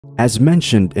As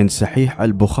mentioned in Sahih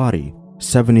al-Bukhari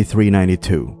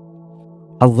 7392,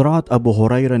 Hazrat Abu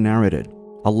Hurairah narrated,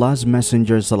 Allah's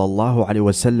Messenger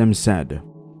ﷺ said,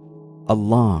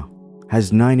 Allah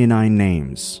has 99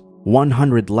 names,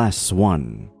 100 less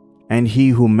one, and he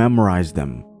who memorized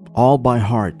them all by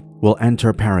heart will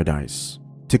enter paradise.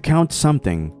 To count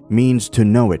something means to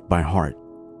know it by heart.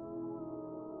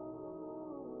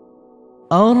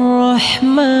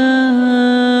 Ar-Rahman,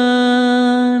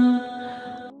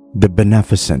 the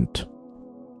Beneficent.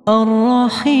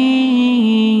 Ar-Raheem,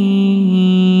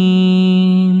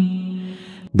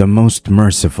 the Most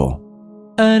Merciful.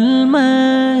 Al-Malik,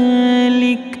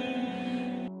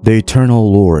 the Eternal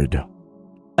Lord.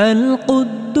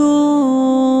 Al-Quddus,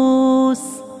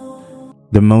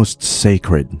 the Most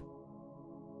Sacred.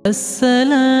 AS-SALAM,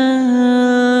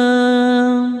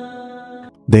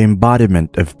 the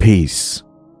Embodiment of Peace.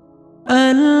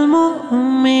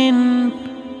 Al-Mu'min,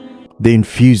 the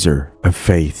Infuser of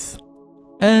Faith.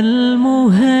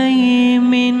 Al-Muhaymin,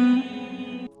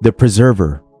 the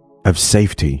Preserver of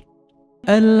Safety.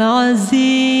 Al-Aziz,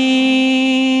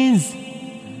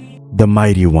 the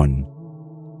Mighty One.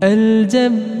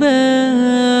 Al-Jabbar,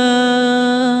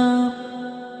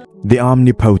 the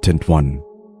Omnipotent One.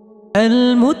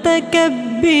 Al-Mutakabbir,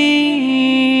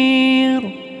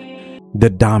 the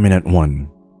Dominant One.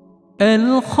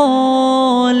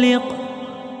 Al-Khaliq,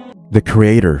 the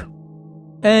Creator.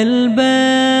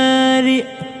 Al-Bari,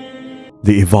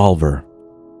 the Evolver.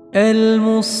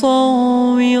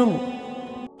 Al-Musawwir,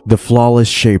 the Flawless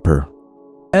Shaper.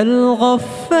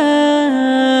 Al-Ghaffar,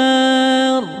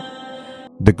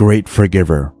 the Great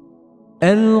Forgiver.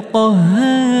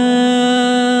 Al-Qahhar,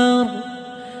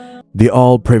 the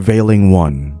All-Prevailing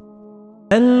One.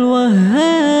 Al-Wahhaab,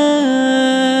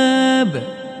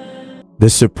 the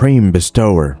Supreme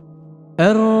Bestower.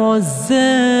 AR-RAZZAAQ,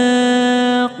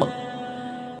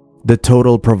 the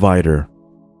Total Provider.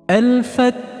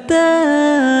 Al-Fattaah,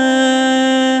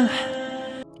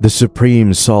 the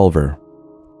Supreme Solver.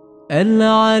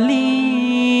 Al-Alim,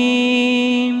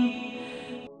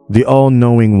 the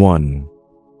All-Knowing One.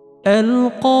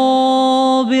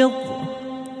 Al-Qaabidh,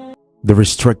 the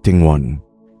Restricting One.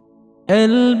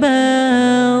 Al-Baasit,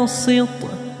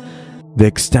 the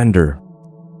Extender.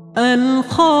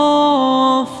 Al-Khaafidh,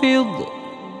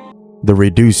 the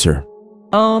Reducer.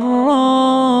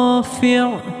 Al-Rafi',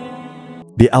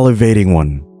 the Elevating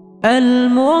One.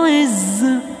 Al-Mu'izz,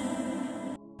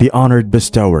 the Honored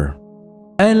Bestower.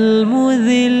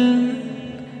 Al-Mudhill,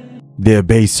 the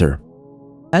Abaser.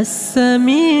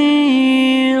 As-Sami',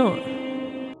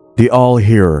 the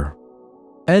All-Hearer.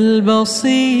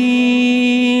 Al-Basir,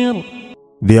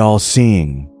 the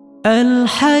All-Seeing.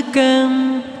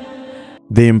 Al-Hakam,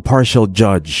 the Impartial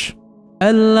Judge.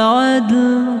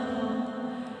 Al-Adl,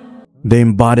 the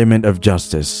Embodiment of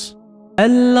Justice.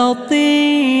 Al-Latif,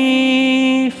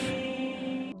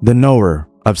 the Knower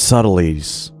of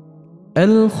Subtleties.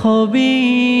 Al-Khabir,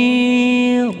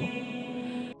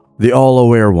 the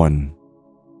All-Aware One.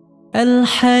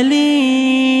 Al-Halim,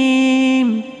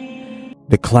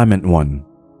 the Clement One.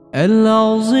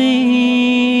 Al-Azim,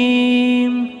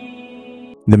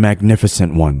 the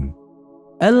Magnificent One.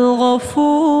 Al-Ghafoor,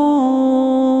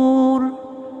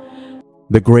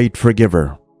 the Great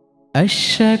Forgiver.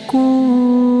 Al-Shakur,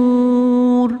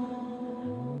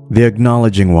 the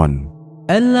Acknowledging One.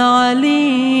 Al-Ali,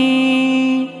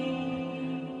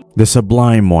 the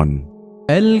Sublime One.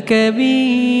 Al-Kabir,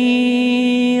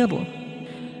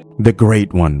 the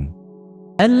Great One.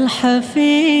 Al-Hafiz,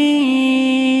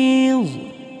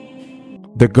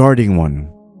 the Guarding One.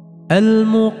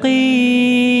 Al-Muqit,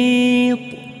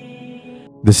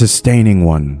 the Sustaining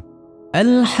One.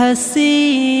 Al-Hasib,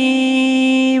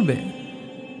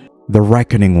 the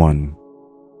Reckoning One.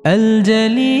 Al-Jalil,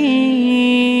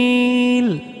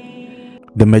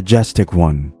 the Majestic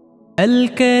One.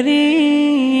 Al-Karim,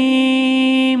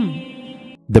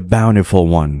 the Bountiful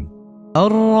One.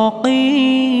 Al-Raqib,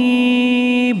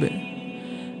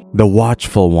 the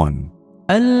Watchful One.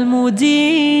 Al-Mujib,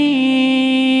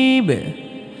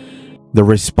 the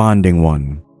Responding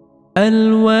One.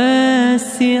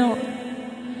 Al-Wasi',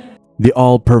 the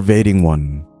All-Pervading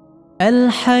One.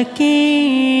 Al-Hakim,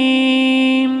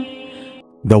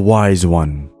 the Wise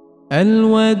One.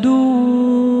 Al-Wadud,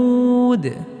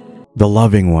 the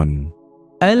Loving One.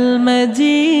 Al-Majid,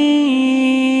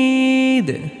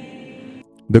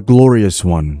 the Glorious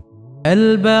One.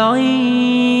 Al-Ba'ith,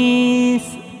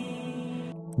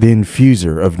 the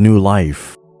Infuser of New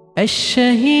Life.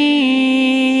 Al-Shahid,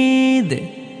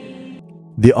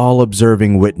 the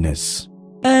All-Observing Witness.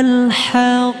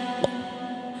 Al-Haq,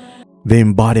 the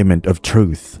Embodiment of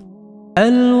Truth.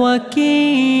 Al-Wakil,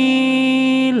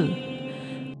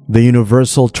 the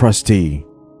universal trustee,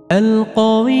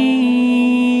 القوي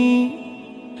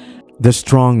the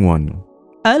strong one,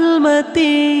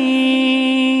 المتين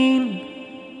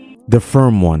the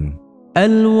firm one,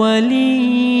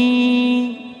 الولي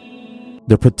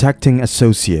the protecting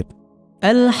associate,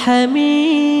 الحميد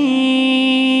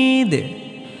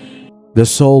the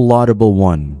sole laudable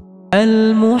one,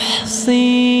 المحصي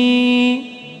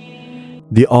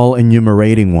the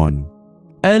all-enumerating one,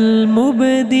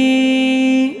 المبدي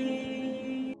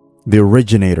the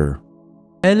originator,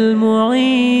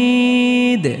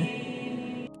 المعيد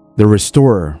the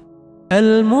restorer,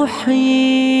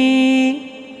 المحيي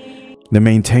the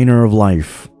maintainer of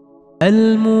life,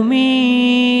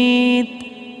 المميت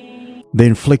the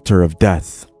inflictor of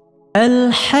death,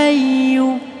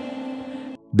 الحي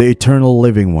the eternal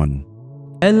living one,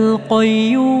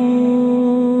 القيوم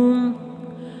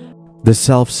the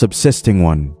self-subsisting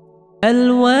one,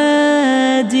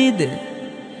 الواجد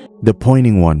the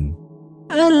pointing one,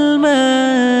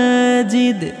 الماجد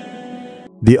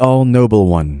the all-noble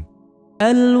one,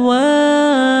 الواحد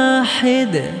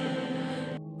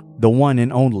the one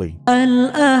and only,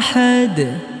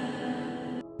 الأحد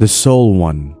the sole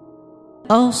one,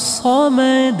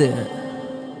 الصمد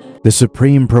the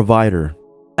supreme provider,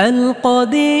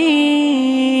 القدير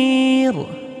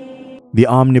the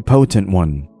omnipotent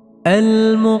one,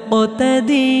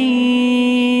 المقتدر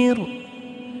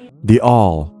the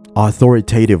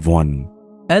all-authoritative one,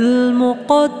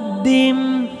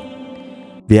 المقدم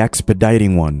the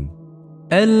expediting one,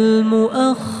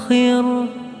 المؤخر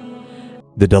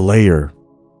the delayer,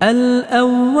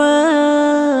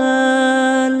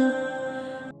 الأول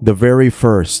the very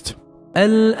first,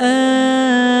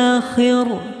 الآخر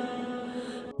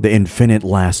the infinite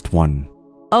last one,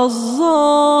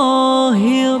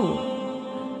 الظاهر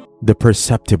the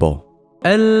perceptible,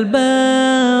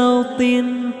 الباطن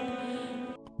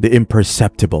the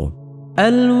imperceptible,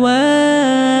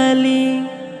 الوالي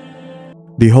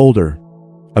the holder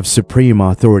of supreme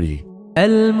authority,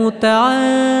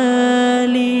 المتعالي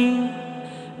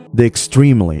the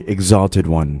extremely exalted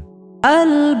one,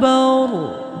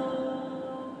 البر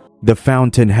the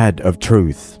fountainhead of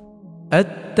truth,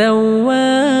 التواب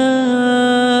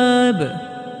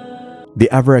the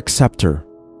ever-acceptor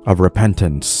of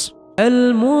repentance,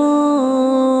 المنتقم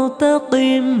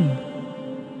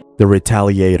the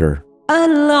retaliator,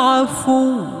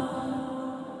 العفو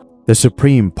the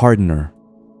supreme pardoner,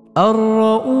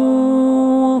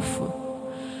 الرؤوف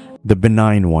the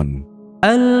benign one,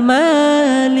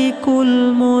 المالك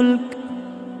الملك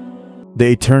the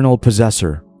eternal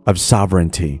possessor of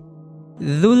sovereignty,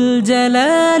 ذو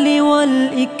الجلال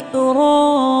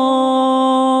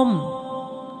والإكرام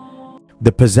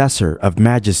the possessor of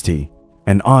majesty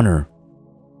and honor,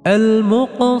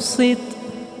 المقسط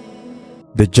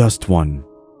the just one,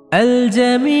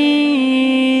 الجميع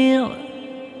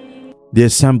the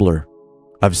assembler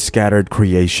of scattered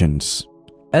creations,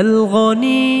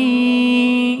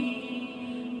 الغني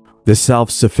the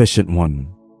self-sufficient one,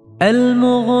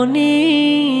 المغني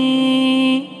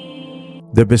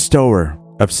the bestower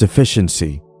of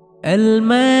sufficiency,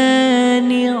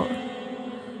 المانع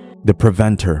the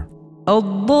preventer,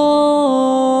 الضار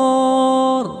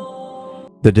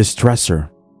the distresser,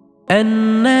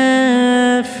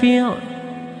 النافع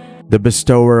the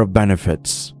bestower of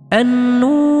benefits,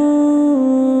 النور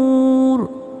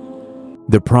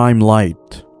the prime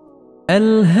light,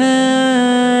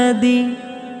 الهادي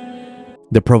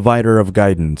the provider of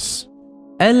guidance,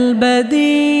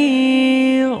 البديع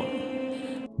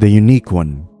the unique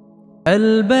one,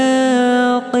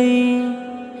 الباقي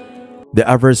the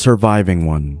ever-surviving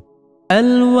one,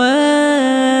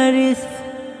 الوارث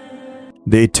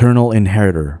the eternal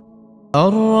inheritor,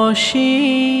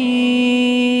 الرشيد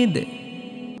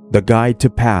the guide to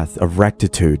path of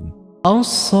rectitude,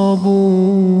 الصبور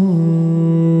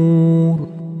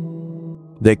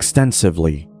the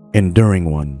extensively enduring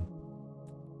one.